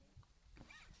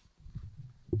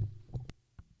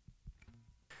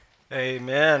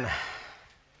Amen.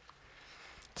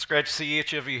 It's great to see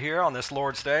each of you here on this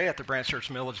Lord's Day at the Branch Church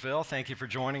Milledgeville. Thank you for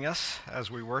joining us as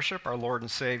we worship our Lord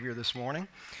and Savior this morning.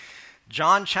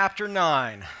 John chapter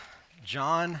 9.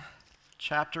 John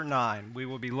chapter 9. We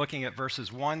will be looking at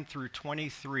verses 1 through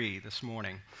 23 this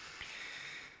morning.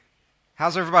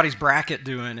 How's everybody's bracket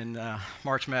doing in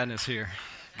March Madness here?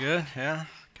 Good? Yeah?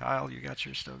 Kyle, you got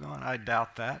yours still going? I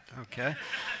doubt that. Okay.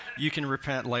 You can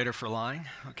repent later for lying.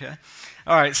 Okay.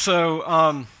 All right.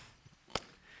 So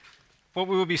what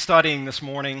we will be studying this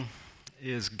morning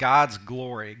is God's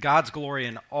glory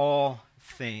in all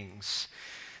things.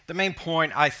 The main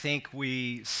point I think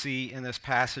we see in this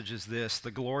passage is this: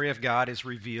 the glory of God is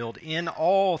revealed in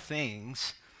all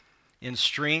things, in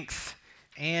strength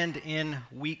and in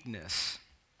weakness.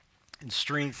 In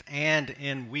strength and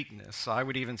in weakness. I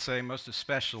would even say most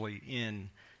especially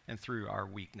in and through our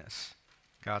weakness,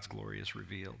 God's glory is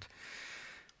revealed.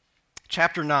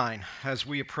 Chapter 9, as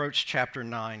we approach chapter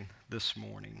 9 this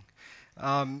morning.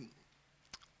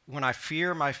 When I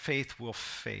fear my faith will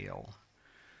fail.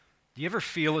 Do you ever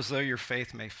feel as though your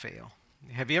faith may fail?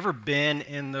 Have you ever been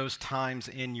in those times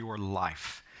in your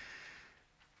life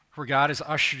where God has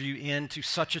ushered you into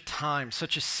such a time,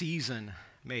 such a season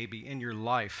maybe in your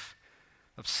life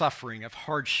of suffering, of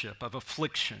hardship, of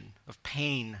affliction, of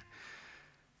pain,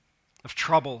 of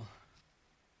trouble,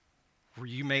 where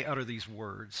you may utter these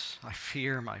words, I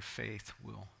fear my faith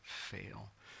will fail.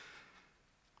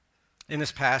 In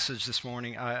this passage this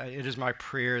morning, it is my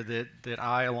prayer that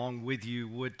I, along with you,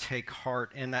 would take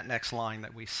heart in that next line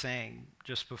that we sang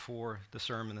just before the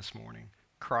sermon this morning.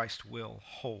 Christ will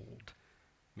hold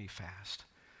me fast.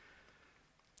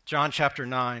 John chapter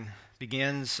 9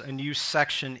 begins a new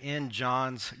section in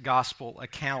John's gospel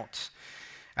account.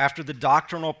 After the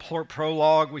doctrinal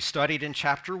prologue we studied in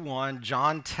chapter 1,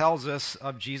 John tells us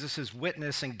of Jesus'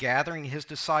 witness in gathering his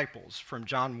disciples from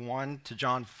John 1 to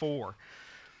John 4.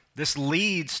 This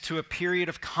leads to a period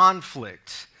of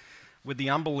conflict with the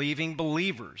unbelieving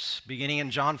believers, beginning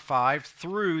in John 5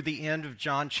 through the end of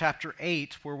John chapter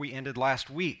 8, where we ended last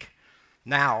week.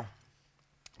 Now,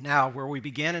 where we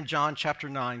begin in John chapter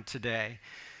 9 today,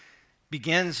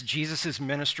 begins Jesus'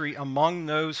 ministry among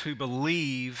those who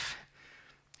believe.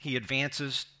 He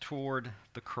advances toward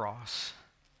the cross.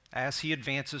 As he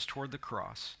advances toward the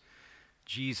cross,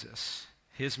 Jesus,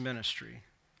 his ministry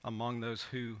among those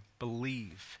who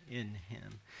believe in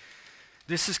him.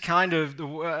 This is kind of,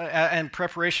 in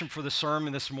preparation for the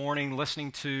sermon this morning,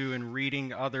 listening to and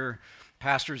reading other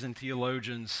pastors and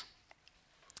theologians,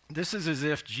 this is as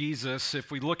if Jesus,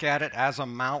 if we look at it as a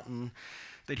mountain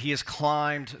that he has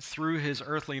climbed through his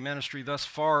earthly ministry thus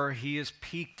far, he is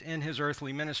peaked in his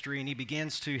earthly ministry and he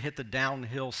begins to hit the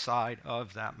downhill side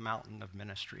of that mountain of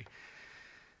ministry.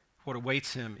 What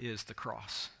awaits him is the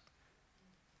cross.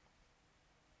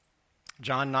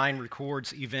 John 9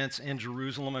 records events in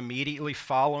Jerusalem immediately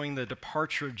following the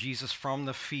departure of Jesus from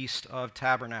the Feast of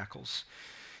Tabernacles.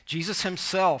 Jesus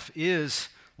himself is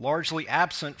largely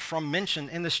absent from mention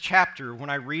in this chapter.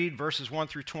 When I read verses 1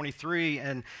 through 23,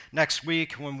 and next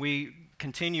week when we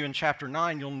continue in chapter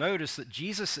 9, you'll notice that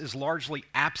Jesus is largely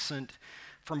absent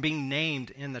from being named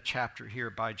in the chapter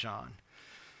here by John.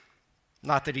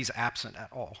 Not that he's absent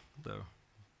at all, though,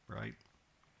 right?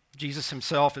 Jesus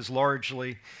himself is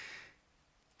largely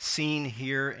seen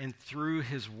here and through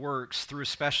his works, through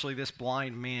especially this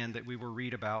blind man that we will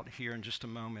read about here in just a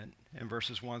moment in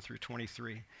verses 1 through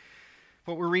 23.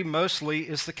 What we read mostly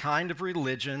is the kind of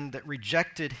religion that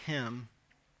rejected him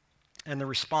and the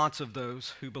response of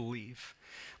those who believe.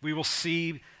 We will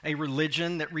see a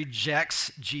religion that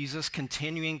rejects Jesus,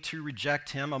 continuing to reject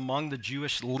him among the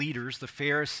Jewish leaders, the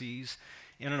Pharisees,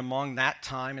 in and among that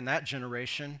time and that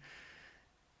generation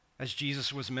as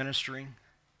Jesus was ministering,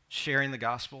 sharing the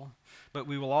gospel. But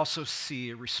we will also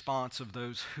see a response of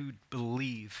those who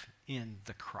believe in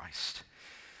the Christ.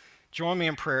 Join me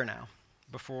in prayer now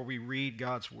before we read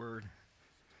God's word.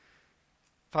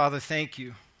 Father, thank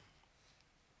you.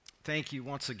 Thank you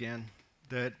once again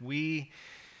that we,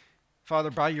 Father,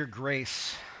 by your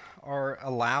grace, are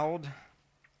allowed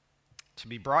to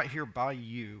be brought here by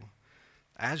you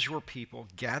as your people,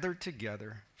 gathered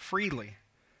together freely,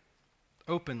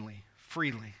 openly,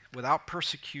 freely, without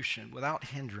persecution, without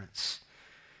hindrance,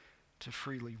 to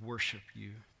freely worship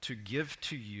you, to give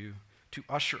to you, to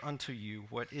usher unto you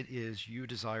what it is you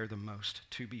desire the most,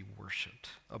 to be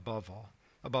worshiped above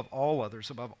all others,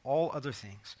 above all other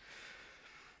things.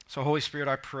 So Holy Spirit,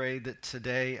 I pray that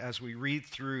today as we read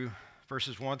through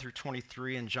verses 1 through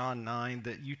 23 in John 9,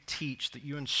 that you teach, that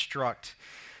you instruct,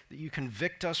 that you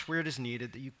convict us where it is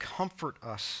needed, that you comfort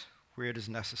us where it is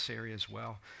necessary as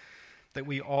well. that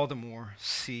we all the more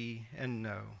see and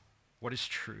know what is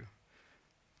true,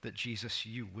 that Jesus,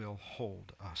 you will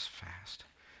hold us fast.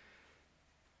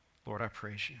 Lord, I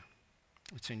praise you.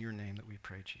 It's in your name that we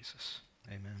pray, Jesus.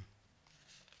 Amen.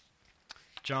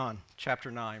 John chapter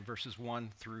 9, verses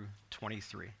 1 through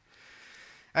 23.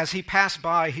 As he passed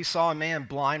by, he saw a man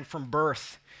blind from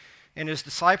birth, and his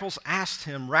disciples asked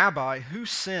him, "Rabbi, who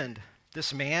sinned,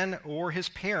 this man or his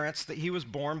parents, that he was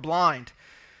born blind?"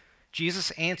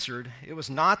 Jesus answered, "It was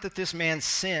not that this man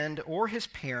sinned or his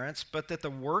parents, but that the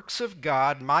works of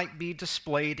God might be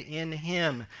displayed in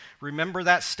him." Remember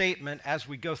that statement as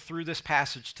we go through this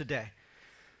passage today.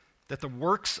 That the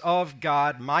works of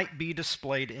God might be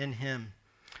displayed in him.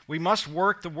 We must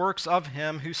work the works of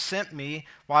him who sent me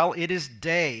while it is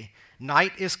day.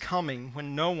 Night is coming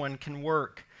when no one can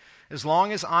work. As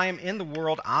long as I am in the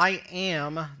world, I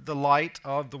am the light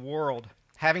of the world.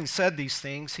 Having said these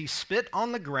things, he spit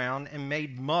on the ground and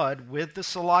made mud with the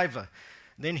saliva.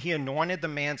 Then he anointed the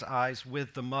man's eyes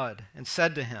with the mud and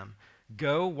said to him,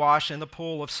 "Go wash in the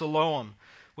pool of Siloam,"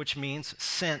 which means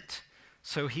sent.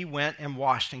 So he went and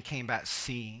washed and came back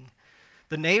seeing.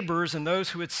 The neighbors and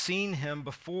those who had seen him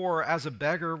before as a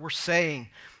beggar were saying,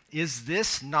 "Is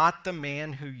this not the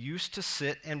man who used to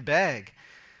sit and beg?"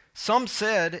 Some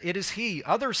said, "It is he."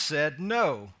 Others said,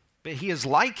 "No, but he is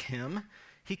like him."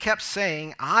 He kept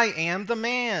saying, "I am the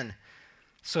man."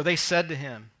 So they said to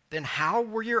him, "Then how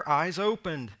were your eyes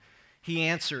opened?" He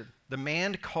answered, "The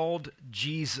man called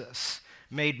Jesus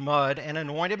made mud and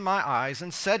anointed my eyes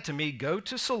and said to me, 'Go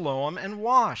to Siloam and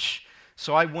wash.'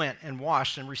 So I went and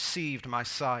washed and received my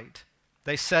sight."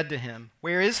 They said to him,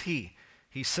 "Where is he?"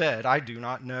 He said, "I do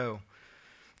not know."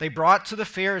 They brought to the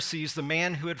Pharisees the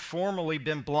man who had formerly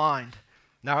been blind.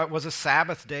 Now it was a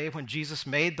Sabbath day when Jesus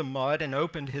made the mud and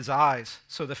opened his eyes.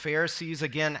 So the Pharisees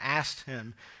again asked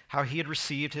him how he had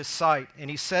received his sight. And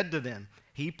he said to them,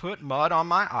 "He put mud on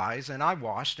my eyes, and I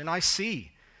washed, and I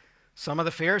see." Some of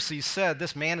the Pharisees said,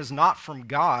 "This man is not from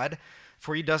God,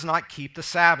 for he does not keep the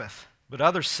Sabbath." But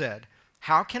others said,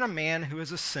 "How can a man who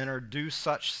is a sinner do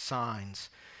such signs?"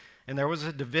 And there was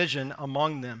a division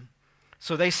among them.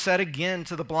 So they said again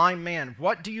to the blind man,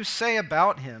 "What do you say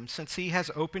about him, since he has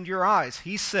opened your eyes?"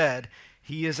 He said,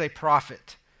 "He is a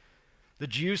prophet." The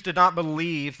Jews did not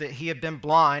believe that he had been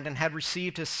blind and had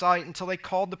received his sight until they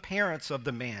called the parents of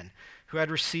the man who had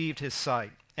received his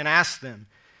sight and asked them,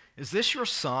 "Is this your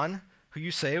son, who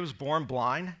you say was born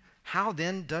blind? How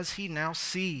then does he now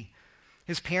see?"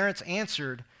 His parents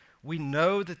answered, "We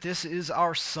know that this is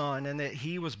our son and that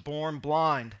he was born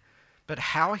blind. But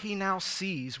how he now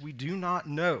sees we do not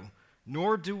know,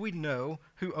 nor do we know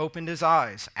who opened his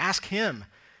eyes. Ask him.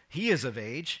 He is of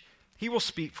age. He will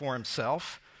speak for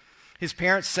himself." His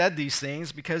parents said these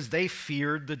things because they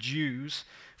feared the Jews,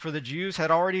 for the Jews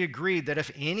had already agreed that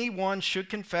if anyone should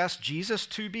confess Jesus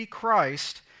to be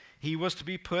Christ, he was to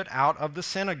be put out of the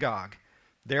synagogue.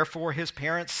 Therefore his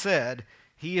parents said,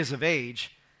 "He is of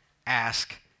age.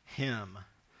 Ask him."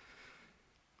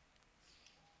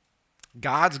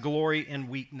 God's glory in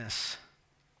weakness.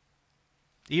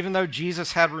 Even though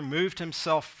Jesus had removed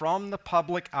himself from the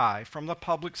public eye, from the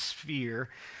public sphere,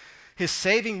 his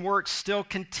saving work still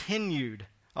continued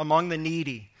among the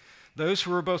needy, those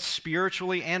who were both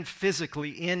spiritually and physically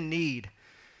in need.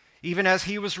 Even as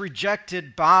he was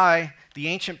rejected by the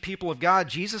ancient people of God,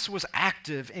 Jesus was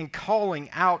active in calling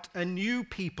out a new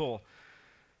people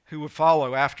who would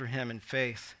follow after him in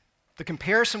faith. The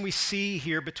comparison we see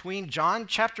here between John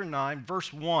chapter 9,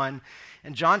 verse 1,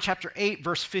 and John chapter 8,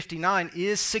 verse 59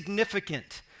 is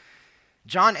significant.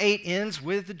 John 8 ends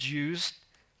with the Jews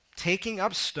taking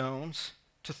up stones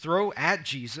to throw at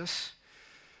Jesus,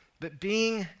 but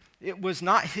it was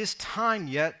not his time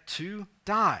yet to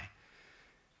die.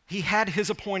 He had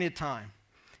his appointed time.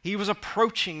 He was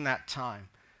approaching that time.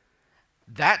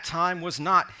 That time was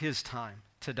not his time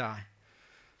to die.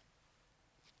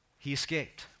 He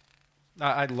escaped.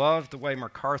 I love the way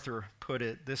MacArthur put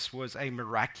it. This was a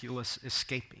miraculous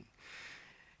escaping.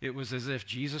 It was as if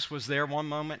Jesus was there one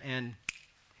moment and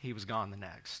he was gone the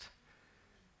next.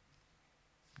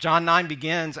 John 9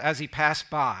 begins, "As he passed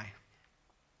by,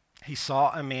 he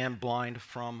saw a man blind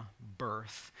from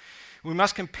birth." We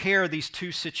must compare these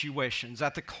two situations.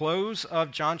 At the close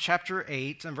of John chapter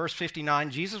 8 and verse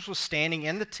 59, Jesus was standing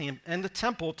in the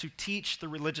temple to teach the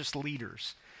religious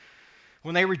leaders.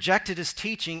 When they rejected his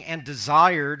teaching and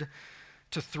desired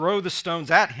to throw the stones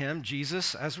at him,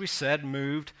 Jesus, as we said,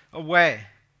 moved away.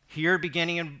 Here,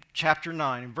 beginning in chapter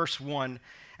 9, in verse 1,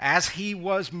 as he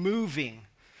was moving,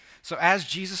 so as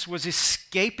Jesus was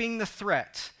escaping the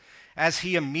threat, as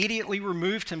he immediately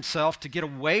removed himself to get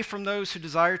away from those who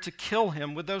desired to kill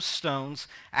him with those stones,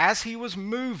 as he was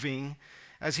moving,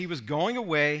 as he was going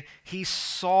away, he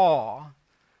saw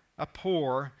a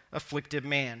poor, afflicted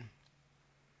man.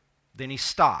 Then he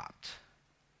stopped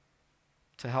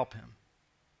to help him.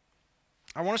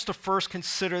 I want us to first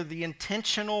consider the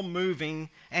intentional moving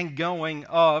and going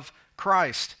of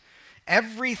Christ.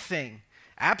 Everything,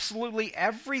 absolutely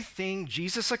everything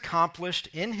Jesus accomplished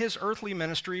in his earthly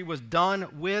ministry was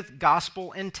done with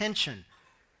gospel intention.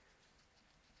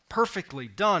 Perfectly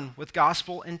done with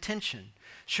gospel intention.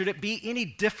 Should it be any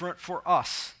different for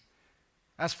us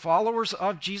as followers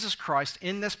of Jesus Christ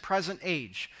in this present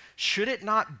age? Should it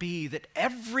not be that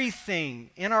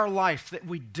everything in our life that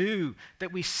we do,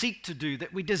 that we seek to do,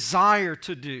 that we desire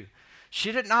to do,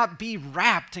 should it not be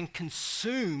wrapped and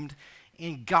consumed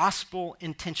in gospel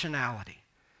intentionality?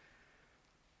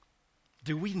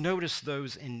 Do we notice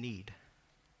those in need?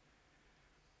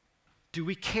 Do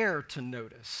we care to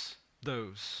notice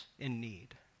those in need?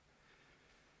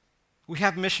 We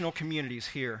have missional communities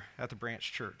here at the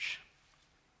Branch Church.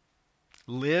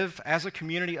 Live as a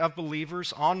community of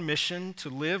believers on mission to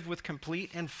live with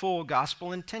complete and full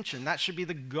gospel intention. That should be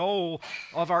the goal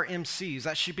of our MCs.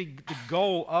 That should be the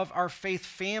goal of our faith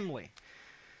family.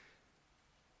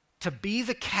 To be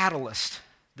the catalyst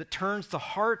that turns the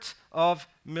heart of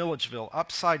Milledgeville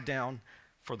upside down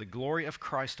for the glory of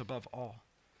Christ above all.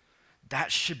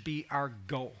 That should be our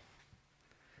goal.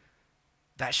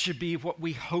 That should be what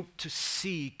we hope to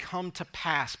see come to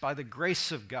pass by the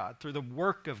grace of God, through the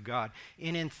work of God,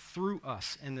 in and through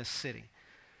us in this city.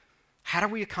 How do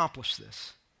we accomplish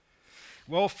this?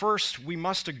 Well, first, we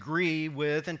must agree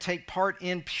with and take part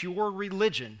in pure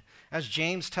religion, as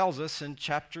James tells us in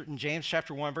James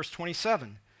chapter 1, verse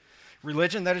 27.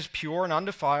 Religion that is pure and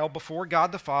undefiled before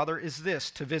God the Father is this: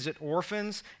 to visit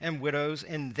orphans and widows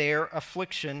in their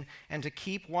affliction and to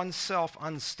keep oneself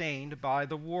unstained by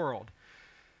the world.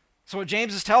 So what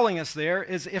James is telling us there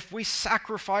is if we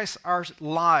sacrifice our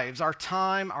lives, our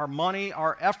time, our money,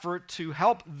 our effort to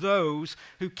help those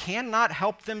who cannot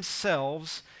help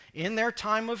themselves in their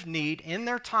time of need, in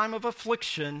their time of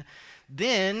affliction,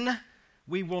 then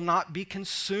we will not be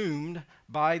consumed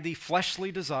by the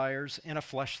fleshly desires in a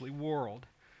fleshly world.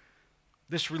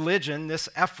 This religion, this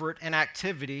effort and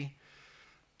activity,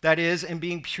 that is, in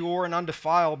being pure and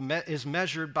undefiled, is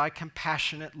measured by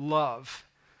compassionate love.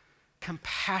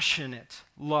 Compassionate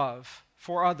love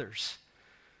for others.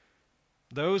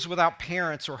 Those without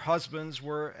parents or husbands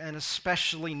were an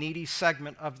especially needy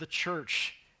segment of the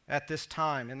church at this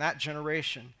time, in that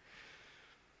generation.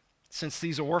 Since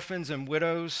these orphans and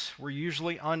widows were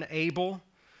usually unable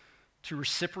to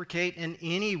reciprocate in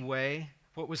any way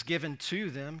what was given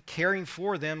to them, caring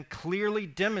for them clearly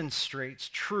demonstrates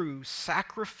true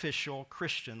sacrificial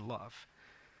Christian love.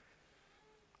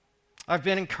 I've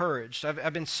been encouraged.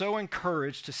 I've been so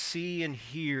encouraged to see and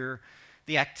hear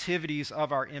the activities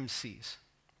of our MCs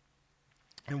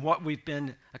and what we've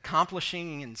been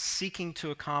accomplishing and seeking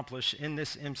to accomplish in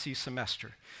this MC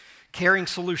semester. Caring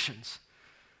solutions.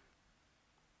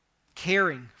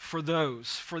 Caring for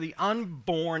those, for the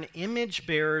unborn image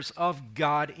bearers of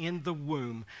God in the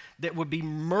womb that would be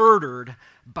murdered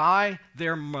by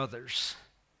their mothers.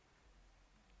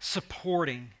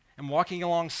 Supporting and walking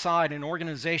alongside an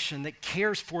organization that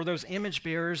cares for those image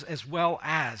bearers as well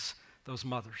as those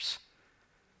mothers.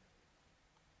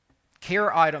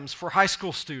 Care items for high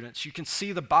school students. You can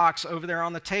see the box over there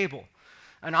on the table.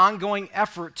 An ongoing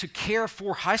effort to care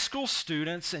for high school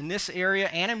students in this area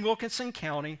and in Wilkinson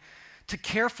County, to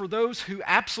care for those who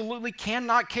absolutely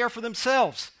cannot care for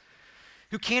themselves,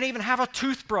 who can't even have a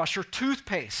toothbrush or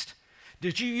toothpaste.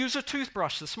 Did you use a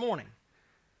toothbrush this morning?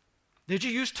 Did you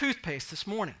use toothpaste this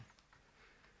morning?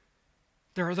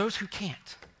 There are those who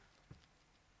can't.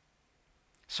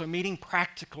 So meeting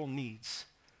practical needs.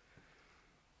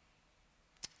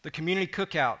 The community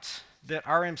cookouts that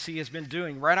our MC has been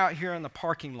doing right out here in the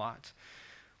parking lot,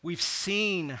 we've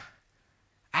seen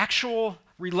actual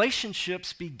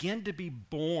relationships begin to be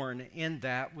born in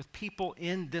that with people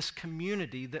in this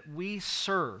community that we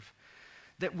serve,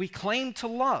 that we claim to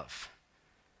love.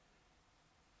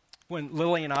 When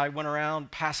Lily and I went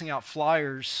around passing out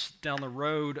flyers down the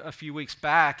road a few weeks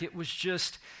back, it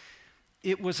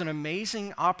was an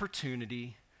amazing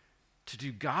opportunity to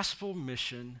do gospel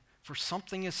mission for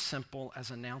something as simple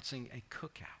as announcing a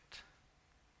cookout.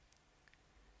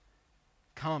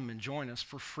 Come and join us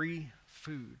for free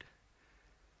food.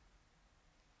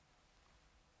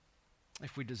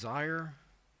 If we desire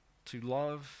to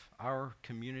love our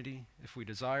community, if we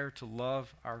desire to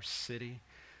love our city,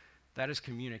 that is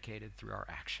communicated through our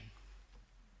action.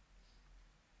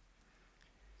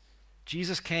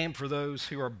 Jesus came for those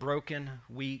who are broken,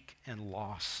 weak, and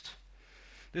lost.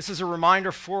 This is a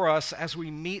reminder for us as we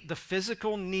meet the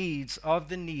physical needs of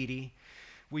the needy,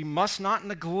 we must not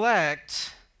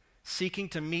neglect seeking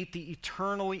to meet the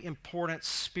eternally important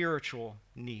spiritual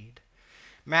need.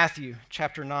 Matthew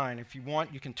chapter 9, if you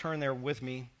want, you can turn there with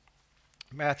me.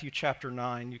 Matthew chapter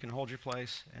 9, you can hold your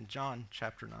place, and John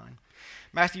chapter 9.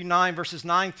 Matthew 9, verses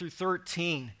 9 through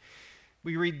 13,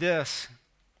 we read this.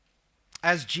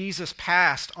 As Jesus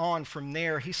passed on from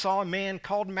there, he saw a man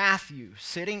called Matthew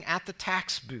sitting at the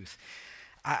tax booth.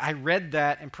 I read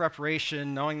that in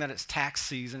preparation, knowing that it's tax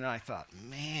season, and I thought,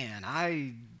 man,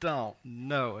 I don't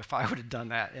know if I would have done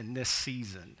that in this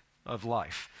season of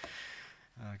life.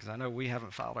 Because I know we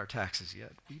haven't filed our taxes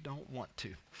yet. We don't want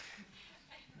to.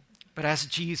 But as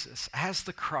Jesus, as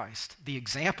the Christ, the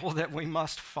example that we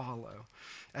must follow,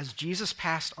 as Jesus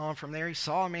passed on from there, he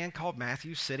saw a man called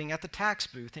Matthew sitting at the tax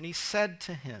booth, and he said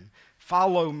to him,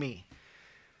 "Follow me."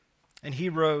 And he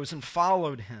rose and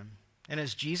followed him. And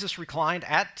as Jesus reclined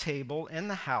at table in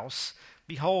the house,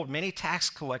 behold, many tax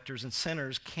collectors and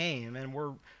sinners came and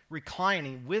were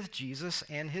reclining with Jesus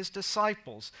and his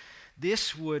disciples.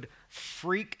 This would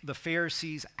freak the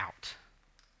Pharisees out.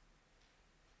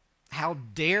 How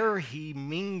dare he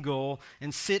mingle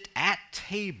and sit at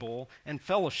table and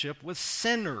fellowship with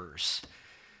sinners,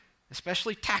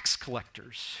 especially tax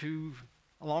collectors who,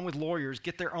 along with lawyers,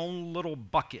 get their own little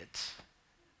bucket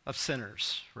of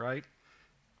sinners, right?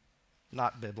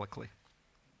 Not biblically.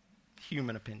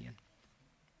 Human opinion.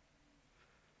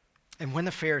 And when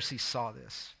the Pharisees saw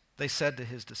this, they said to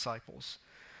his disciples,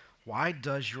 "Why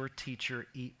does your teacher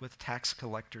eat with tax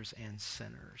collectors and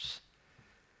sinners?"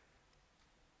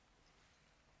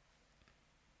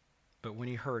 But when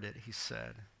he heard it, he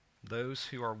said, "Those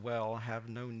who are well have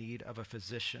no need of a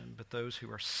physician, but those who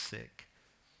are sick.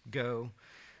 Go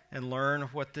and learn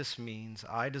what this means.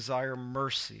 I desire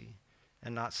mercy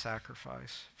and not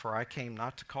sacrifice, for I came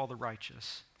not to call the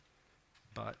righteous,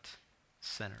 but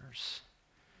sinners."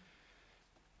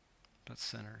 But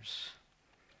sinners.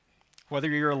 Whether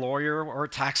you're a lawyer or a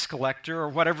tax collector or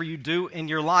whatever you do in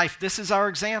your life, this is our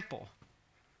example.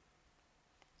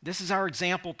 This is our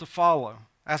example to follow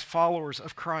as followers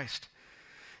of Christ.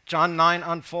 John 9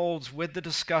 unfolds with the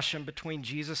discussion between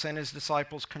Jesus and his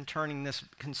disciples concerning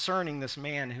this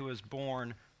man who was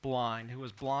born blind, who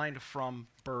was blind from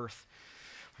birth.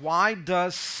 Why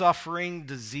does suffering,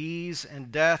 disease,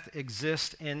 and death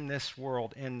exist in this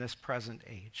world, in this present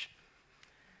age?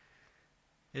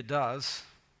 It does.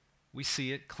 We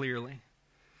see it clearly.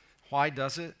 Why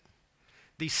does it?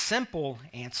 The simple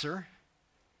answer,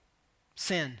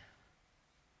 sin.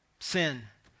 Sin.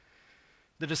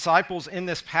 The disciples in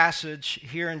this passage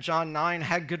here in John 9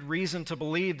 had good reason to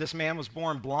believe this man was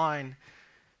born blind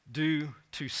due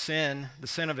to sin, the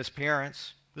sin of his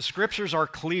parents. The scriptures are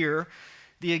clear.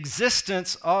 The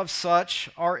existence of such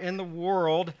are in the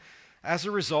world as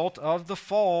a result of the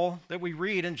fall that we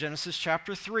read in Genesis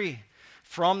chapter 3.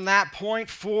 From that point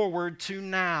forward to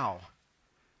now,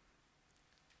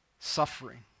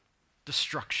 suffering,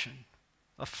 destruction,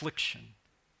 affliction,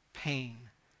 pain,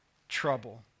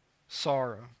 trouble,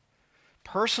 sorrow.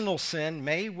 Personal sin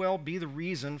may well be the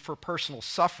reason for personal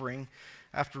suffering.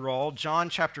 After all, John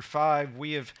chapter 5,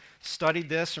 we have studied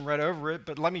this and read over it,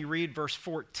 but let me read verse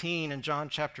 14 in John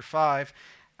chapter 5.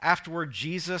 Afterward,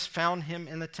 Jesus found him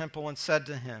in the temple and said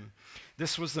to him,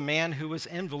 this was the man who was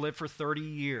invalid for 30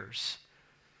 years.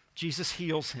 Jesus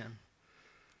heals him.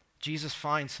 Jesus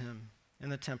finds him in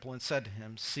the temple and said to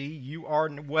him, "See, you are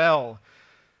well.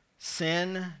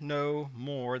 Sin no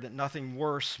more, that nothing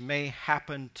worse may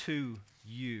happen to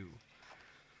you."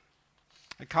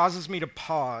 It causes me to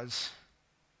pause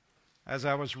as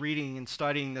I was reading and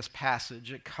studying this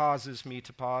passage. It causes me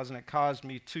to pause, and it caused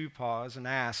me to pause and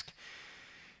ask,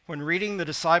 when reading the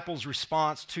disciples'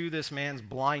 response to this man's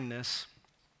blindness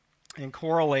and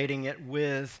correlating it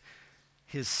with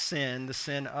his sin, the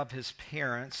sin of his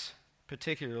parents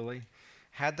particularly,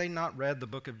 had they not read the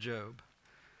book of Job?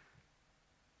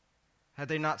 Had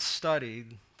they not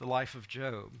studied the life of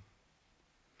Job?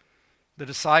 The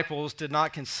disciples did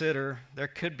not consider there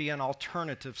could be an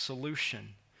alternative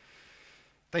solution.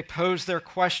 They posed their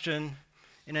question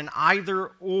in an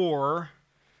either-or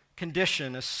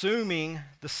condition, assuming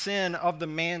the sin of the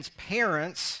man's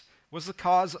parents was the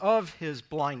cause of his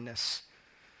blindness.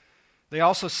 They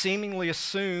also seemingly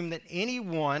assume that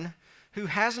anyone who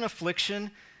has an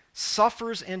affliction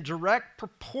suffers in direct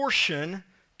proportion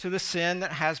to the sin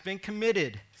that has been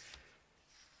committed.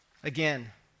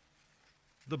 Again,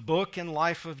 the book and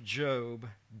life of Job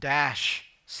dash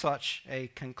such a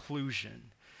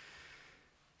conclusion.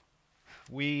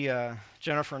 We,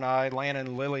 Jennifer and I, Lana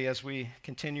and Lily, as we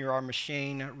continue our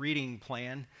machine reading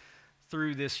plan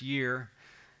through this year,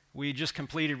 we just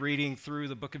completed reading through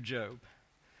the book of Job.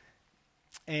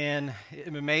 And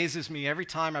it amazes me every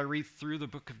time I read through the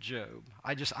book of Job.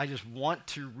 I just want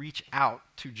to reach out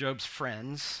to Job's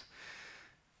friends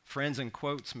in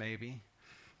quotes maybe,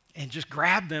 and just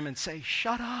grab them and say,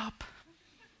 shut up.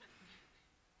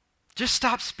 Just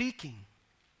stop speaking.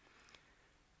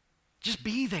 Just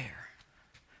be there.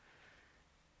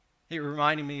 It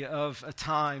reminded me of a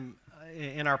time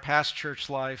in our past church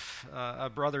life, a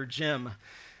brother, Jim,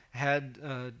 had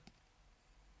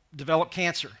developed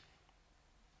cancer.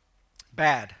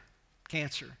 Bad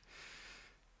cancer.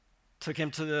 Led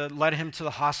him to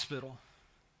the hospital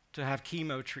to have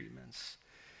chemo treatments.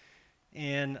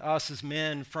 And us as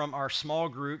men from our small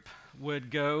group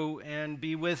would go and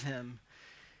be with him.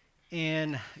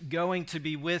 And going to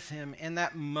be with him, in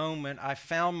that moment, I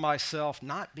found myself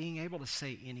not being able to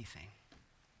say anything.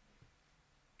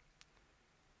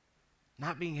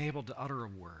 Not being able to utter a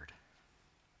word.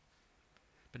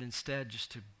 But instead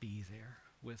just to be there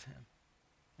with him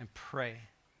and pray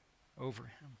over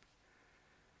him.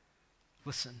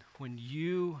 Listen, when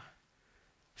you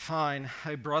find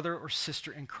a brother or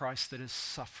sister in Christ that is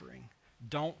suffering,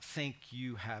 don't think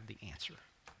you have the answer.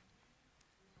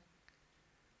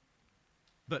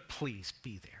 But please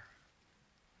be there.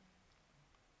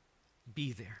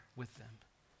 Be there with them.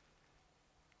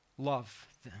 Love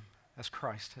them as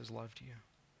Christ has loved you.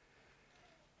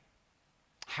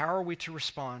 How are we to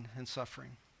respond in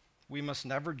suffering? We must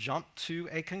never jump to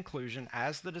a conclusion,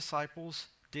 as the disciples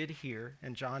did here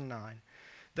in John 9,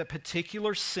 that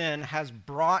particular sin has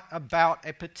brought about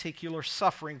a particular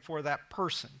suffering for that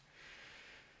person.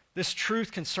 This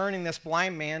truth concerning this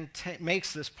blind man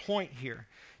makes this point here.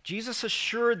 Jesus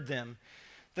assured them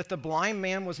that the blind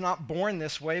man was not born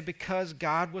this way because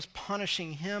God was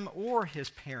punishing him or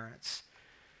his parents.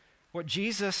 What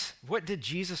did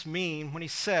Jesus mean when he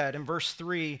said in verse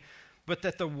 3, but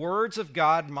that the works of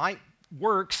God might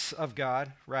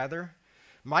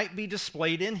be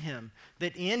displayed in him,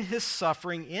 that in his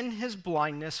suffering, in his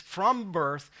blindness from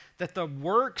birth, that the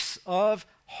works of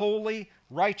holy,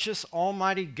 righteous,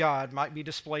 almighty God might be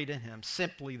displayed in him.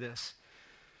 Simply this.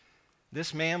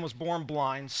 This man was born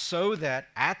blind so that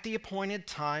at the appointed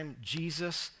time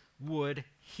Jesus would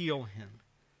heal him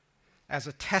as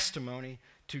a testimony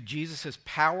to Jesus'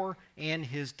 power and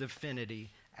his divinity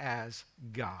as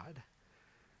God.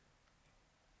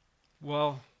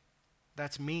 Well,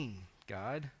 that's mean,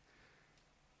 God,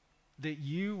 that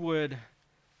you would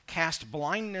cast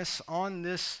blindness on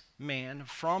this man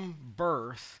from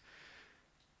birth,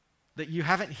 that you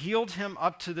haven't healed him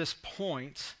up to this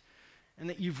point, and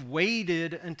that you've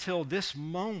waited until this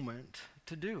moment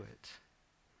to do it.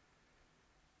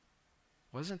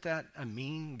 Wasn't that a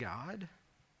mean God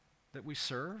that we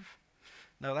serve?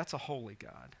 No, that's a holy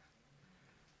God.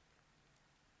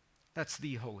 That's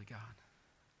the holy God.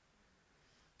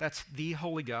 That's the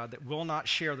holy God that will not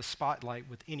share the spotlight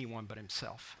with anyone but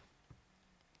himself.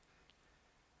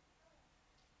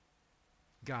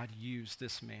 God used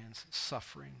this man's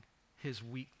suffering, his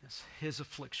weakness, his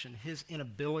affliction, his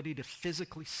inability to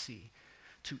physically see,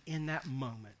 to in that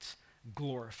moment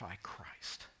glorify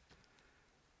Christ.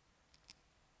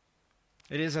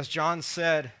 It is as John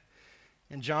said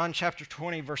in John chapter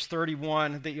 20, verse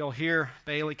 31, that you'll hear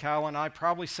Bailey, Kyle, and I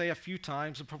probably say a few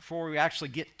times before we actually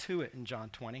get to it in John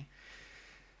 20.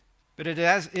 But it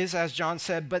is as John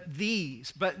said, but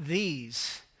these,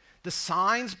 the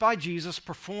signs by Jesus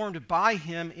performed by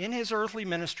him in his earthly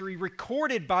ministry,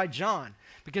 recorded by John,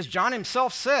 because John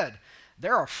himself said,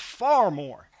 there are far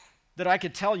more that I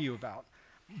could tell you about,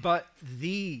 but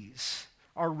these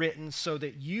are written so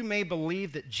that you may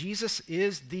believe that Jesus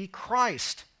is the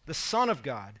Christ, the Son of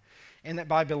God, and that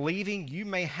by believing you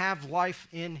may have life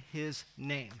in his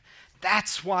name.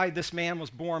 That's why this man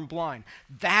was born blind.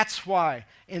 That's why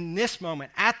in this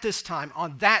moment, at this time,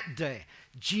 on that day,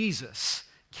 Jesus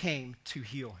came to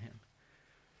heal him.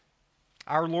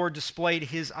 Our Lord displayed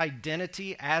his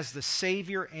identity as the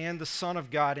Savior and the Son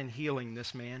of God in healing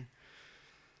this man.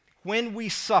 When we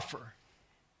suffer,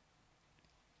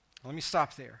 let me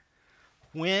stop there.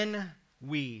 When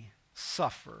we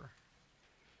suffer,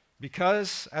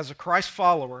 because as a Christ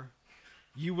follower,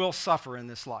 you will suffer in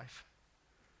this life.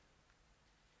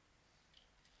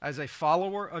 As a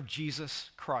follower of Jesus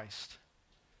Christ,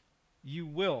 you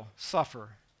will suffer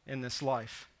in this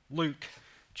life. Luke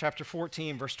chapter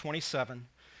 14, verse 27.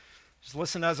 Just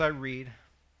listen as I read.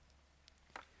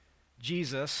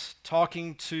 Jesus,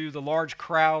 talking to the large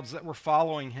crowds that were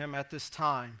following him at this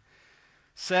time,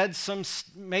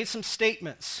 made some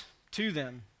statements to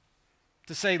them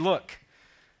to say, look,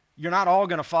 you're not all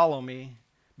going to follow me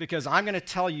because I'm going to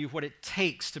tell you what it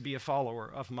takes to be a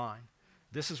follower of mine.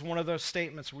 This is one of those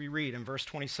statements we read in verse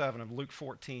 27 of Luke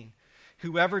 14.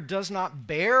 Whoever does not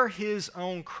bear his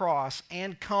own cross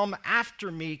and come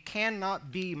after me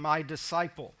cannot be my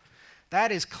disciple.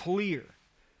 That is clear.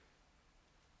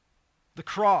 The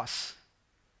cross,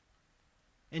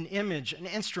 an image, an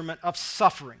instrument of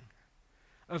suffering,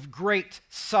 of great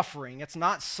suffering. It's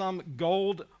not some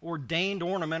gold-ordained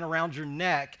ornament around your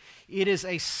neck. It is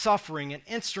a suffering, an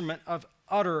instrument of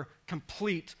utter,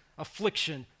 complete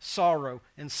affliction, sorrow,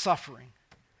 and suffering.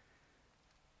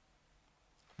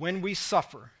 When we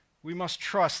suffer, we must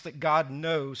trust that God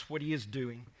knows what he is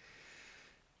doing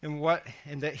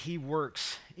and that he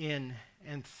works in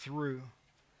and through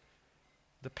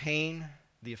the pain,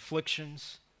 the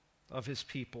afflictions of his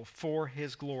people for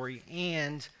his glory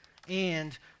and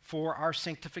for our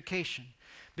sanctification.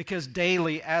 Because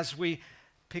daily as we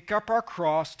pick up our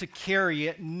cross to carry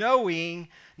it, knowing,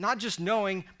 not just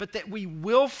knowing, but that we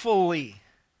willfully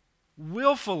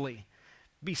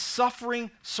be suffering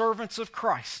servants of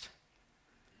Christ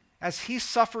as he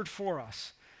suffered for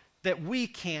us, that we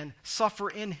can suffer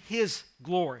in his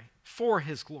glory, for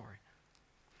his glory,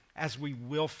 as we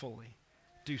willfully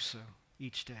do so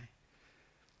each day.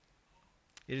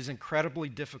 It is incredibly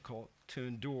difficult to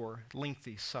endure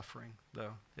lengthy suffering,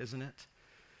 though, isn't it?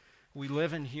 We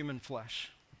live in human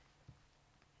flesh.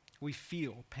 We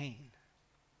feel pain.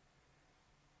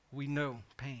 We know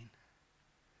pain.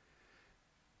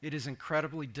 It is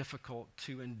incredibly difficult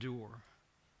to endure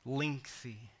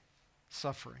lengthy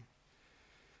suffering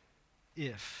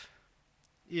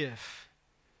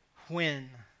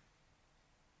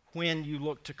when you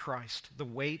look to Christ, the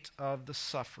weight of the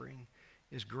suffering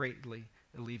is greatly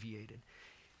alleviated.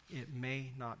 It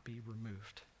may not be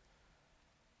removed.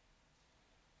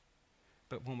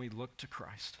 But when we look to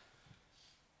Christ,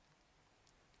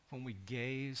 when we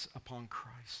gaze upon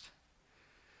Christ,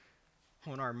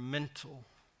 when our mental,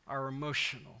 our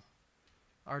emotional,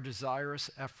 our desirous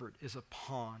effort is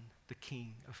upon the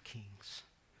King of Kings,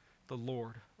 the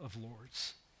Lord of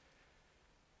Lords,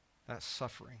 that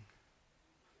suffering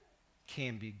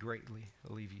can be greatly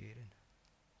alleviated.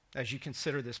 As you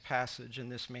consider this passage and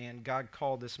this man, God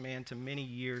called this man to many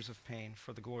years of pain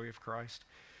for the glory of Christ.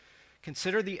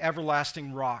 Consider the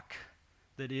everlasting rock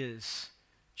that is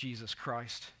Jesus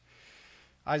Christ.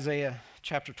 Isaiah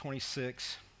chapter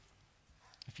 26.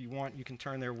 If you want, you can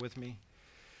turn there with me.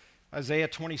 Isaiah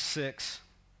 26.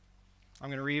 I'm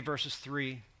going to read verses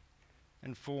 3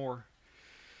 and 4.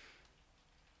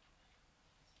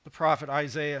 The prophet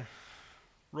Isaiah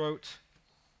wrote,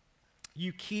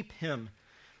 "You keep him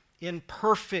in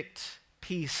perfect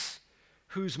peace,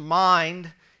 whose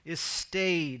mind is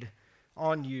stayed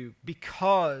on you,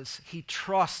 because he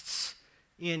trusts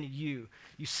in you."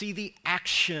 You see the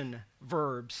action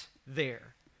verbs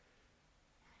there.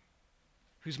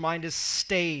 Whose mind is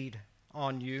stayed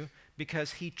on you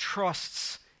because he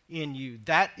trusts in you.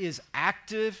 That is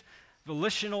active,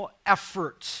 volitional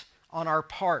effort on our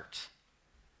part.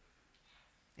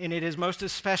 And it is most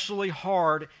especially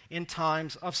hard in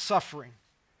times of suffering.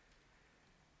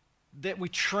 That we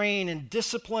train and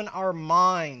discipline our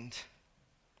mind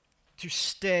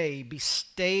to be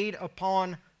stayed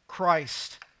upon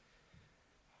Christ,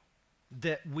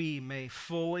 that we may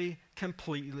fully,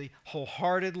 completely,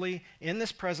 wholeheartedly, in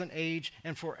this present age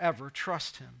and forever,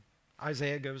 trust him.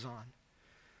 Isaiah goes on.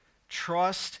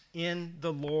 Trust in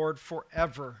the Lord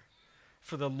forever,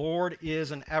 for the Lord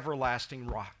is an everlasting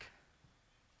rock.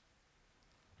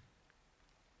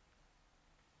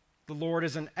 The Lord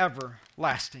is an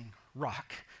everlasting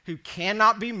rock who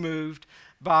cannot be moved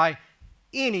by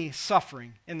any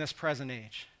suffering in this present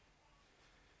age.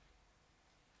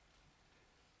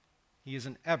 He is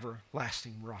an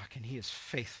everlasting rock, and he is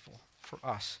faithful for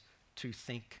us to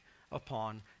think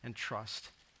upon and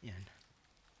trust in.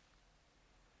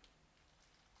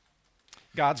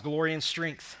 God's glory and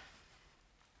strength.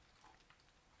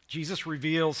 Jesus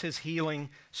reveals his healing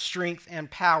strength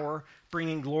and power,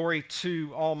 bringing glory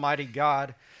to Almighty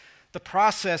God. The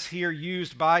process here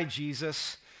used by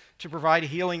Jesus to provide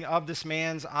healing of this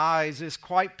man's eyes is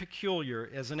quite peculiar,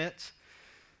 isn't it?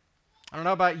 I don't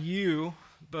know about you,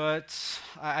 but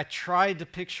I tried to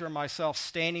picture myself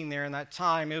standing there in that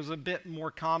time. It was a bit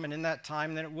more common in that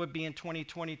time than it would be in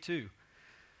 2022.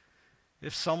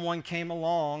 If someone came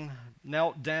along,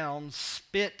 knelt down,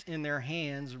 spit in their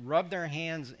hands, rubbed their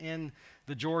hands in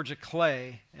the Georgia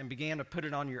clay, and began to put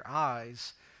it on your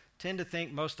eyes, tend to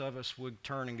think most of us would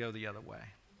turn and go the other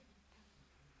way.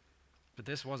 But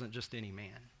this wasn't just any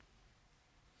man.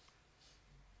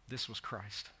 This was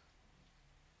Christ.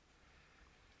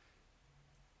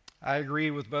 I agree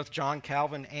with both John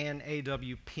Calvin and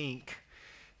A.W. Pink,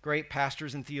 great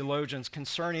pastors and theologians,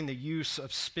 concerning the use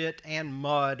of spit and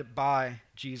mud by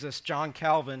Jesus. John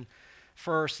Calvin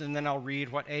first, and then I'll read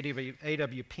what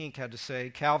A.W. Pink had to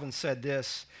say. Calvin said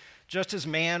this: "Just as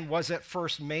man was at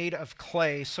first made of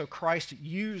clay, so Christ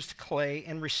used clay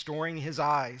in restoring his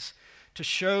eyes, to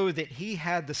show that he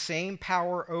had the same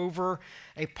power over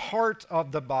a part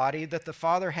of the body that the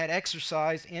Father had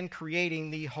exercised in creating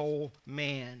the whole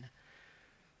man."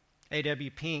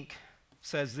 A.W. Pink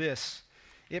says this: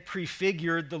 "It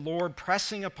prefigured the Lord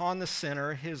pressing upon the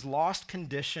sinner his lost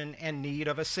condition and need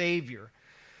of a Savior.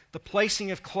 The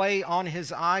placing of clay on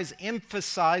his eyes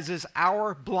emphasizes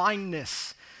our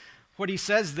blindness." What he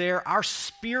says there, our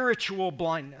spiritual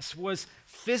blindness, was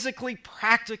physically,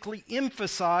 practically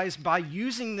emphasized by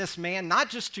using this man, not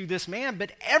just to this man,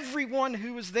 but everyone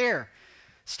who was there,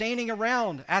 standing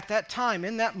around at that time,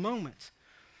 in that moment,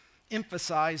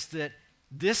 emphasized that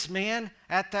this man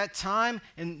at that time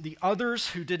and the others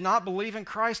who did not believe in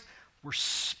Christ were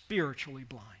spiritually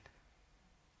blind,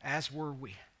 as were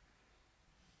we.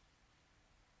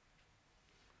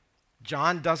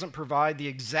 John doesn't provide the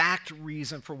exact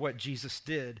reason for what Jesus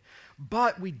did,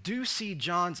 but we do see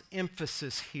John's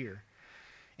emphasis here,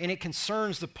 and it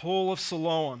concerns the pool of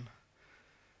Siloam.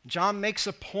 John makes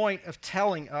a point of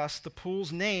telling us the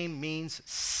pool's name means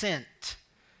sent.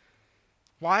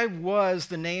 Why was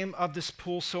the name of this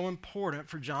pool so important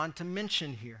for John to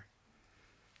mention here?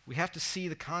 We have to see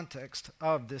the context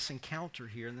of this encounter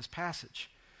here in this passage.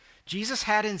 Jesus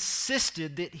had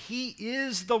insisted that he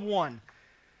is the one.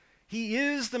 He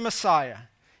is the Messiah.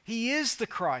 He is the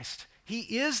Christ.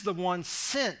 He is the one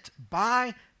sent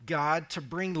by God to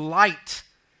bring light,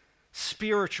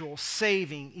 spiritual,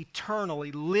 saving,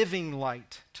 eternally living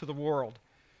light to the world.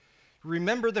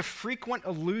 Remember the frequent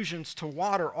allusions to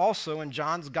water also in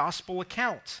John's gospel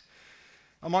account.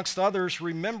 Amongst others,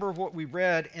 remember what we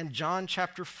read in John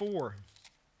chapter 4.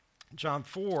 John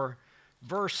 4,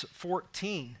 verse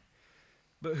 14.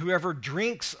 "But whoever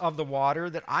drinks of the water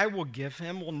that I will give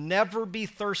him will never be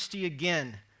thirsty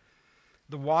again.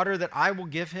 The water that I will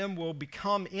give him will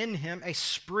become in him a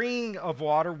spring of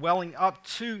water welling up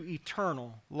to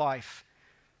eternal life."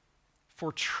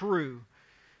 For true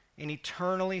and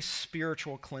eternally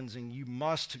spiritual cleansing, you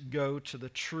must go to the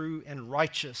true and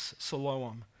righteous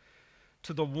Siloam,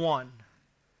 to the one,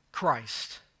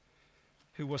 Christ,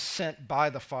 who was sent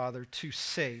by the Father to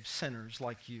save sinners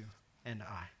like you and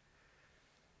I.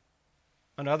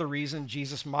 Another reason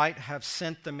Jesus might have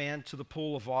sent the man to the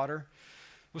pool of water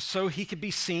was so he could be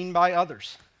seen by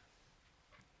others.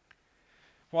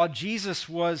 While Jesus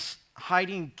was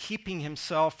keeping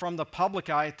himself from the public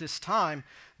eye at this time,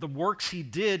 the works he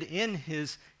did in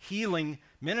his healing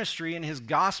ministry and his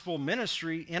gospel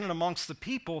ministry in and amongst the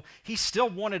people, he still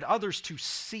wanted others to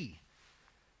see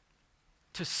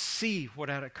what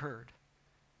had occurred.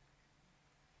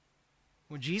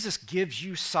 When Jesus gives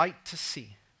you sight to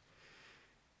see,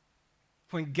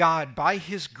 when God, by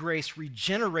his grace,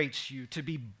 regenerates you to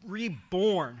be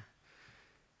reborn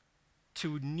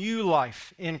to new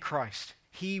life in Christ,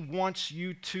 he wants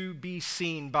you to be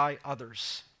seen by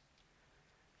others.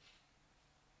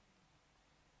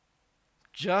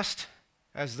 Just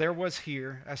as there was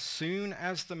here, as soon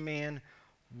as the man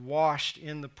washed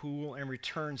in the pool and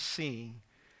returned seeing,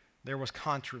 there was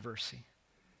controversy.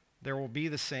 There will be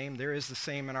the same. There is the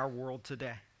same in our world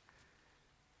today.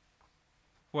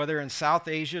 Whether in South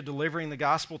Asia delivering the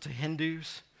gospel to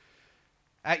Hindus,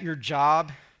 at your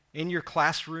job, in your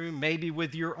classroom, maybe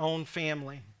with your own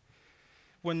family,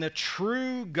 when the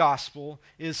true gospel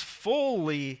is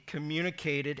fully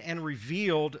communicated and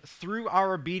revealed through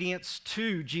our obedience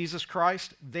to Jesus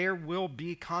Christ, there will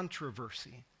be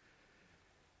controversy.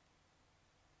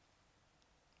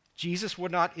 Jesus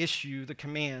would not issue the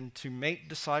command to make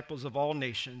disciples of all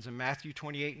nations in Matthew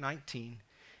 28:19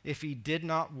 if he did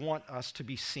not want us to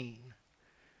be seen,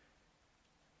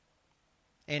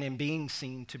 and in being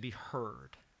seen to be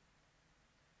heard,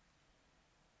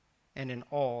 and in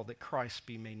all that Christ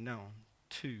be made known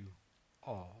to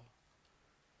all.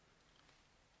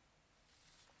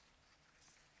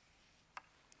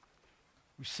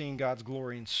 We've seen God's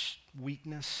glory in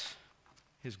weakness,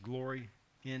 his glory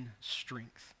in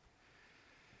strength.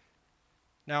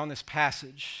 Now in this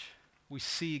passage, we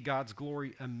see God's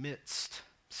glory amidst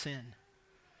sin.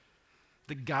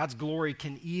 That God's glory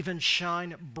can even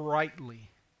shine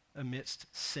brightly amidst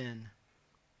sin.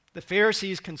 The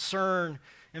Pharisees' concern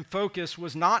and focus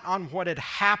was not on what had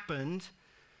happened,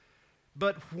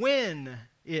 but when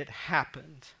it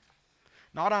happened.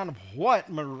 Not on what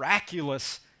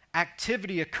miraculous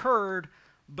activity occurred,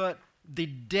 but the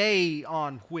day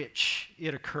on which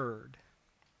it occurred.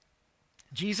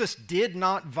 Jesus did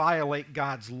not violate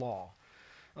God's law.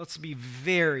 Let's be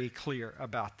very clear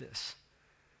about this.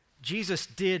 Jesus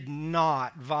did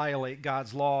not violate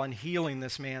God's law in healing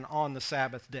this man on the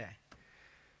Sabbath day,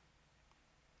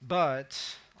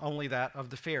 but only that of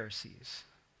the Pharisees.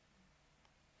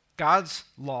 God's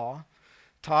law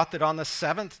taught that on the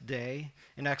seventh day,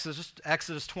 in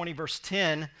Exodus 20, verse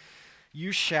 10,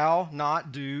 you shall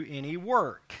not do any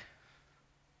work.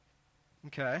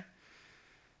 Okay?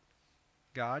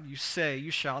 God, you say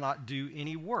you shall not do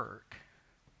any work.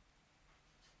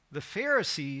 The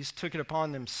Pharisees took it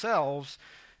upon themselves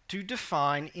to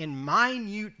define in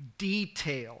minute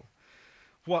detail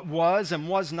what was and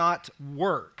was not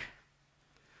work,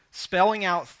 spelling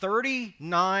out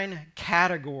 39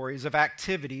 categories of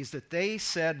activities that they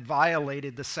said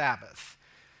violated the Sabbath.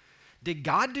 Did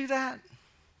God do that?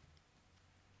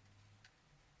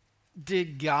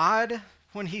 Did God,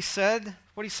 when he said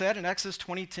what he said in Exodus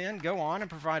 20:10, go on and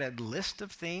provide a list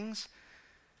of things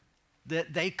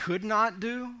that they could not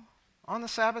do on the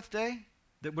Sabbath day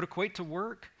that would equate to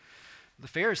work? The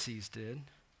Pharisees did.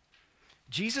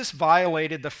 Jesus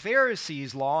violated the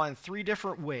Pharisees' law in three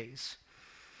different ways.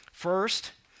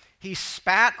 First, he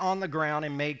spat on the ground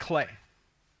and made clay.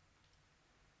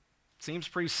 Seems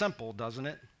pretty simple, doesn't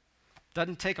it?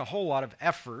 Doesn't take a whole lot of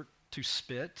effort to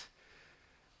spit.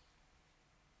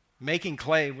 Making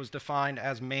clay was defined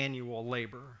as manual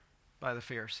labor by the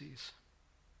Pharisees.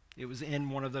 It was in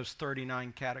one of those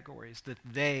 39 categories that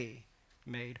they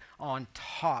made on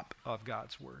top of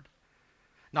God's word.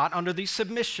 Not under the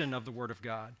submission of the word of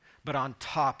God, but on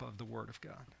top of the word of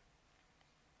God.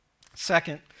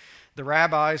 Second, the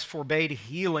rabbis forbade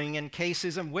healing in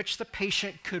cases in which the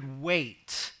patient could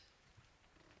wait.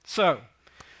 So,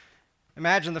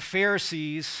 imagine the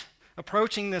Pharisees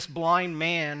approaching this blind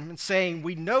man and saying,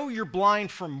 we know you're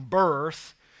blind from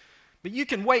birth, but you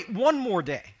can wait one more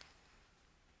day.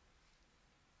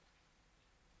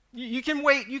 You can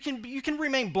wait, you can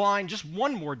remain blind just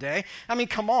one more day. I mean,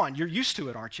 come on, you're used to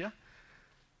it, aren't you?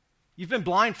 You've been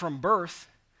blind from birth.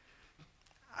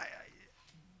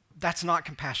 That's not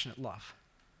compassionate love.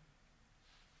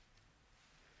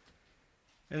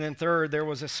 And then third, there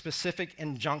was a specific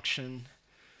injunction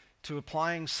to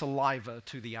applying saliva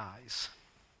to the eyes.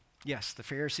 Yes, the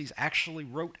Pharisees actually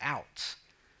wrote out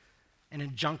an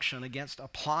injunction against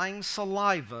applying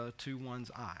saliva to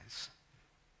one's eyes.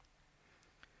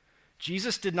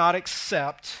 Jesus did not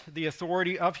accept the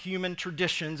authority of human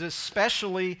traditions,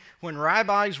 especially when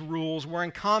rabbis' rules were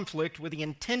in conflict with the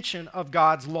intention of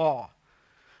God's law.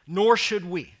 Nor should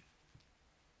we.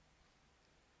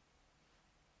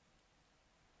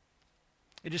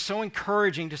 It is so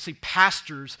encouraging to see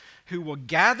pastors who will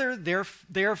gather their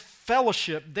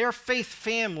fellowship, their faith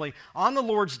family on the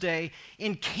Lord's Day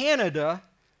in Canada,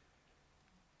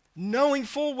 knowing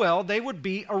full well they would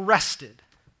be arrested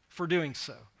for doing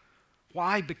so.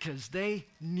 Why? Because they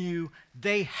knew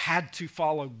they had to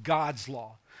follow God's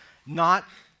law, not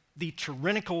the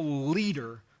tyrannical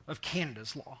leader of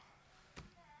Canada's law.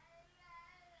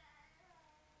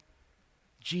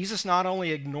 Jesus not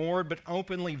only ignored but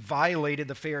openly violated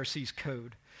the Pharisees'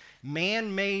 code.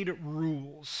 Man-made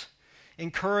rules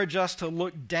encourage us to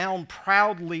look down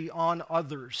proudly on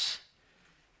others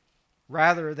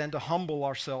rather than to humble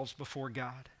ourselves before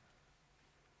God.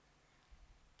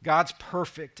 God's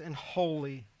perfect and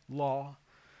holy law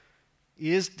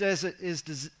is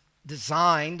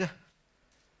designed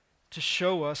to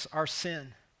show us our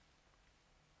sin.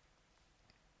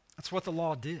 That's what the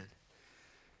law did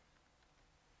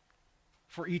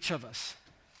for each of us.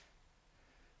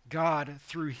 God,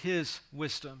 through his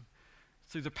wisdom,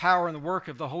 through the power and the work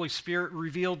of the Holy Spirit,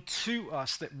 revealed to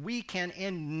us that we can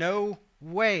in no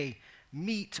way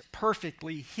meet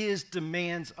perfectly his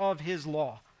demands of his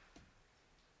law.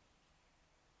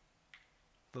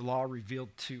 The law revealed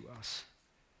to us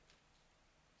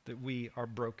that we are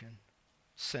broken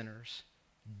sinners,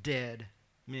 dead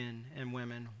men and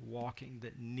women walking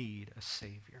that need a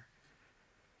Savior.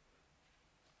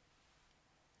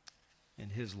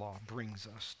 And his law brings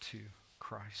us to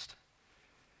Christ.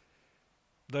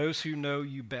 Those who know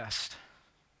you best,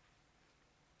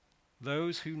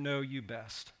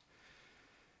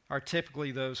 are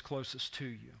typically those closest to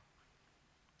you.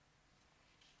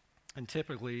 And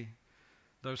typically,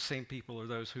 those same people are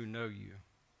those who know you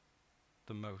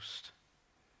the most.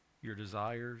 Your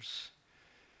desires,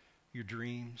 your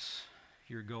dreams,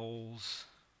 your goals,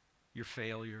 your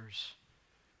failures,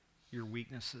 your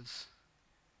weaknesses.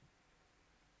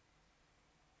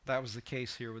 That was the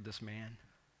case here with this man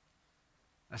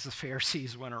as the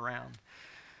Pharisees went around.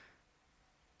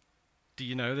 Do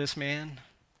you know this man?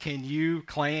 Can you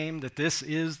claim that this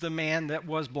is the man that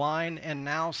was blind and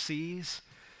now sees?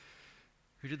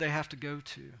 Who did they have to go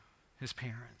to? His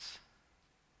parents.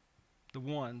 The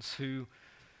ones who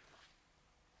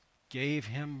gave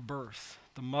him birth.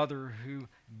 The mother who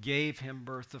gave him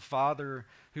birth. The father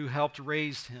who helped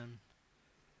raise him.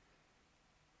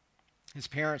 His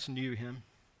parents knew him.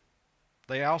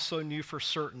 They also knew for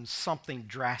certain something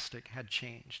drastic had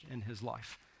changed in his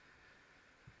life.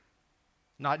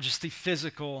 Not just the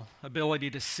physical ability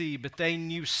to see, but they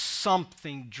knew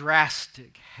something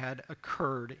drastic had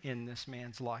occurred in this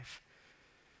man's life.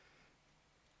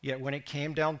 Yet when it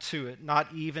came down to it,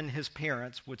 not even his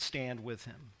parents would stand with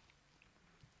him.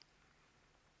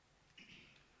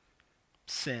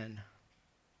 Sin,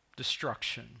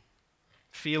 destruction,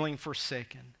 feeling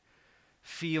forsaken,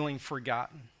 feeling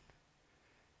forgotten.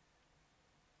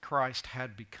 Christ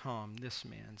had become this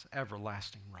man's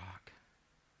everlasting rock.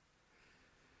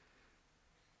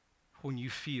 When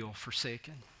you feel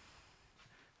forsaken,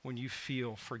 when you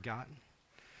feel forgotten,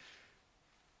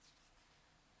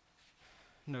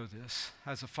 know this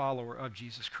as a follower of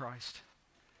Jesus Christ.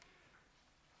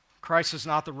 Christ is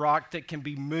not the rock that can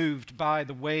be moved by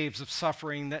the waves of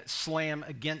suffering that slam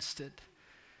against it.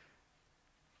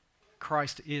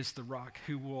 Christ is the rock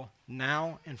who will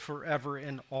now and forever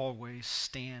and always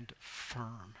stand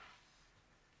firm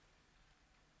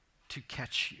to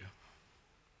catch you,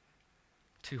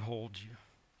 to hold you,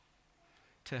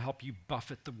 to help you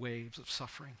buffet the waves of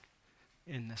suffering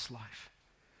in this life.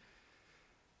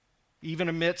 Even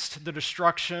amidst the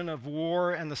destruction of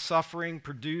war and the suffering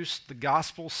produced, the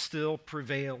gospel still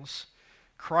prevails.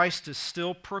 Christ is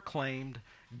still proclaimed.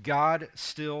 God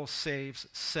still saves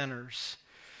sinners.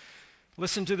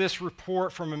 Listen to this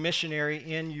report from a missionary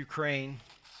in Ukraine,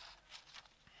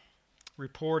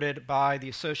 reported by the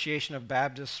Association of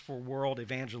Baptists for World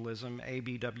Evangelism,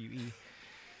 ABWE.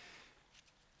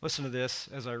 Listen to this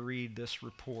as I read this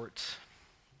report.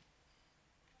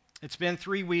 It's been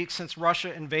 3 weeks since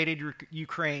Russia invaded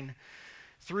Ukraine.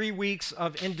 3 weeks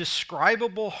of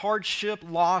indescribable hardship,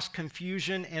 loss,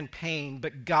 confusion, and pain,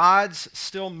 but God's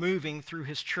still moving through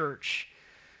his church.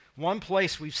 One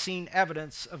place we've seen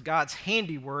evidence of God's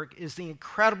handiwork is the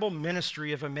incredible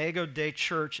ministry of Imago Dei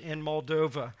Church in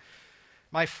Moldova.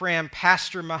 My friend,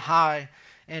 Pastor Mihai,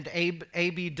 and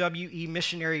ABWE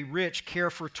missionary Rich care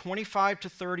for 25 to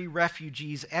 30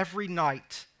 refugees every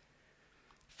night,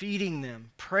 feeding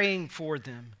them, praying for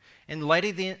them, and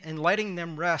letting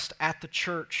them rest at the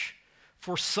church.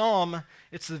 For some,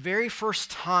 it's the very first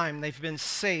time they've been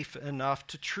safe enough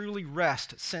to truly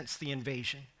rest since the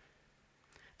invasion.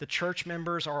 The church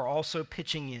members are also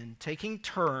pitching in, taking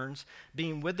turns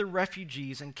being with the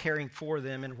refugees and caring for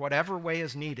them in whatever way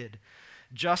is needed.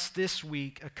 Just this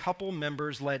week, a couple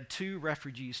members led 2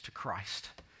 refugees to Christ.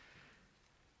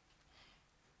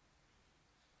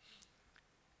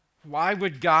 Why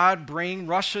would God bring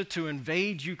Russia to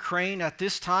invade Ukraine at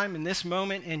this time, in this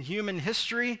moment in human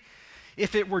history,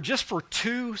 if it were just for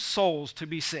 2 souls to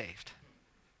be saved?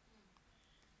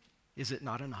 Is it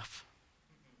not enough?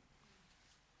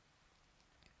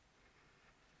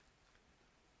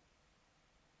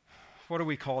 What are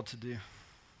we called to do?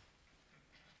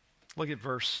 Look at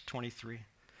verse 23.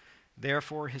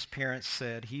 Therefore his parents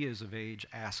said, "He is of age,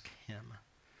 ask him."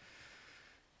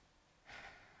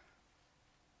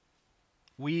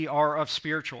 We are of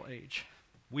spiritual age.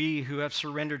 We who have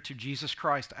surrendered to Jesus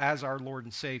Christ as our Lord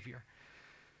and Savior.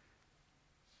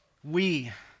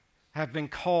 We have been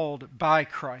called by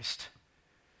Christ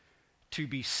to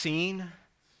be seen,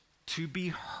 to be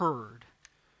heard,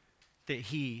 that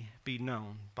he be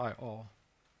known by all.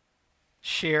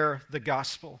 Share the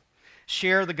gospel.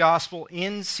 Share the gospel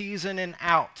in season and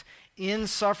out, in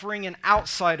suffering and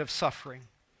outside of suffering.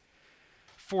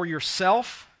 For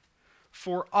yourself,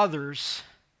 for others,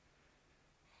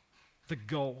 the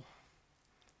goal,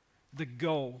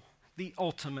 the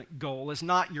ultimate goal is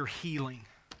not your healing.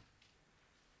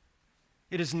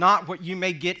 It is not what you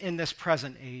may get in this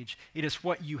present age. It is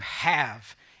what you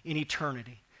have in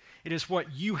eternity. It is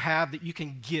what you have that you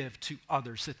can give to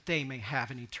others that they may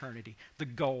have in eternity. The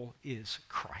goal is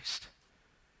Christ.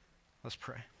 Let's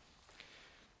pray.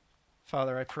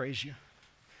 Father, I praise you.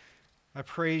 I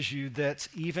praise you that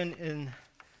even in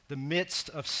the midst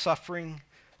of suffering,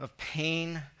 of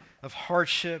pain, of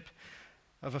hardship,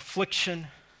 of affliction,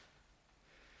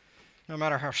 no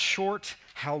matter how short,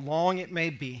 how long it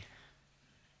may be,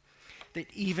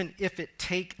 that even if it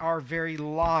take our very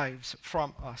lives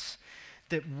from us,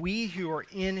 that we who are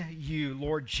in you,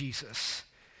 Lord Jesus,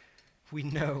 we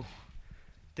know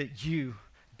that you,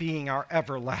 being our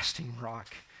everlasting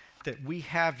rock, that we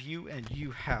have you and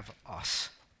you have us.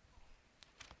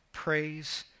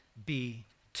 Praise be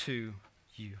to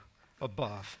you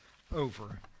above,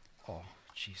 over all,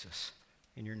 Jesus.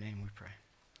 In your name we pray.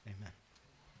 Amen.